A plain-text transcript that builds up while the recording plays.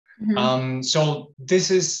So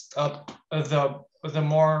this is the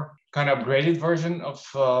more kind of graded version of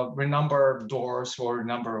renumber doors or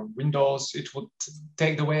renumber windows. It would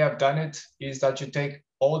take, the way I've done it is that you take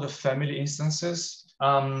all the family instances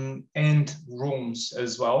and rooms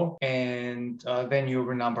as well, and then you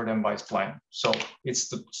renumber them by spline. So it's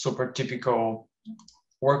the super typical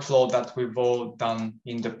workflow that we've all done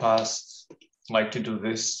in the past, like to do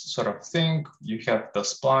this sort of thing. You have the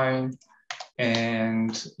spline,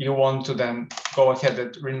 and you want to then go ahead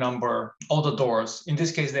and renumber all the doors. In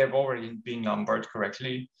this case, they've already been numbered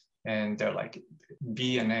correctly, and they're like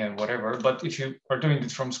B and A and whatever. But if you are doing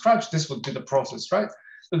it from scratch, this would be the process, right?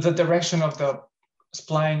 The direction of the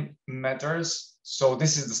spline matters. So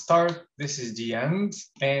this is the start, this is the end,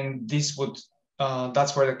 and this would,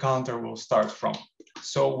 that's where the counter will start from.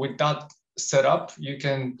 So with that setup, you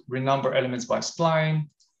can renumber elements by spline,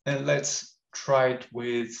 and let's try it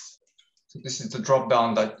with, so this is the drop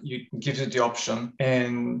down that gives you the option.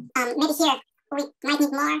 And maybe here we might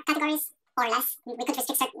need more categories or less. We could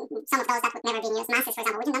restrict some of those that would never be used. Masses, for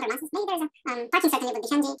example, we can number masses. Maybe there's a parking certainly would be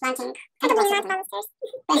handy. Planting, probably not balusters.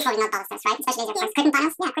 Then probably not balusters, right? Especially these are curtain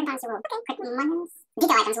panels. Yeah, curtain panels you will. Okay. Curtain panels.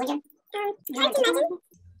 Detail items, would you? Hard to imagine.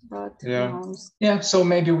 But yeah, so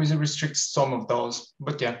maybe we restrict some of those,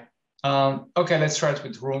 but yeah. Okay, let's try it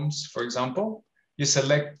with rooms, for example. You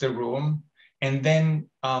select the room, and then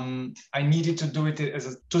I needed to do it as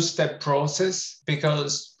a two-step process,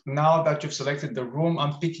 because now that you've selected the room,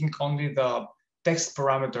 I'm picking only the text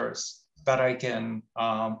parameters that I can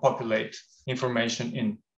populate information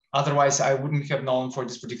in. Otherwise, I wouldn't have known for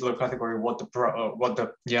this particular category what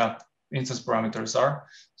the instance parameters are.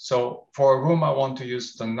 So for a room, I want to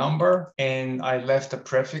use the number, and I left a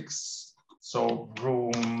prefix. So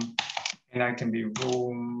room, and I can be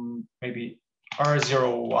room, maybe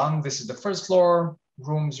R01. This is the first floor,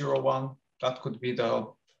 room 01. That could be the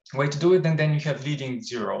way to do it. And then you have leading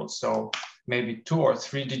zeros. So maybe 2 or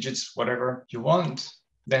 3 digits, whatever you want.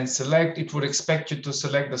 Then select, it would expect you to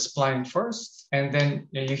select the spline first, and then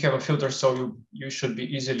you have a filter, so you should be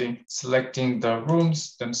easily selecting the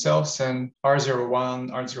rooms themselves, and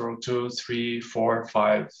R01, R02, 3, 4,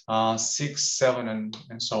 5, 6, 7,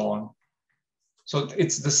 and so on. So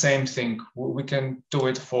it's the same thing. We can do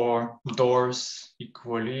it for doors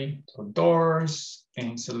equally. So doors,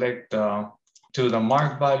 and select to the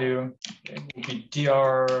mark value, it will be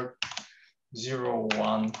DR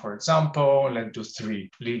 01, for example. Let's do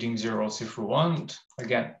 3 leading zeros if we want.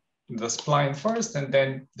 Again, the spline first, and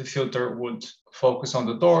then the filter would focus on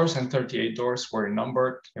the doors, and 38 doors were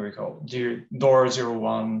numbered. Here we go. Door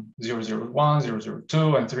 01, 001,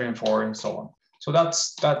 002, and 3 and 4, and so on. So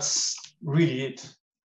that's really it.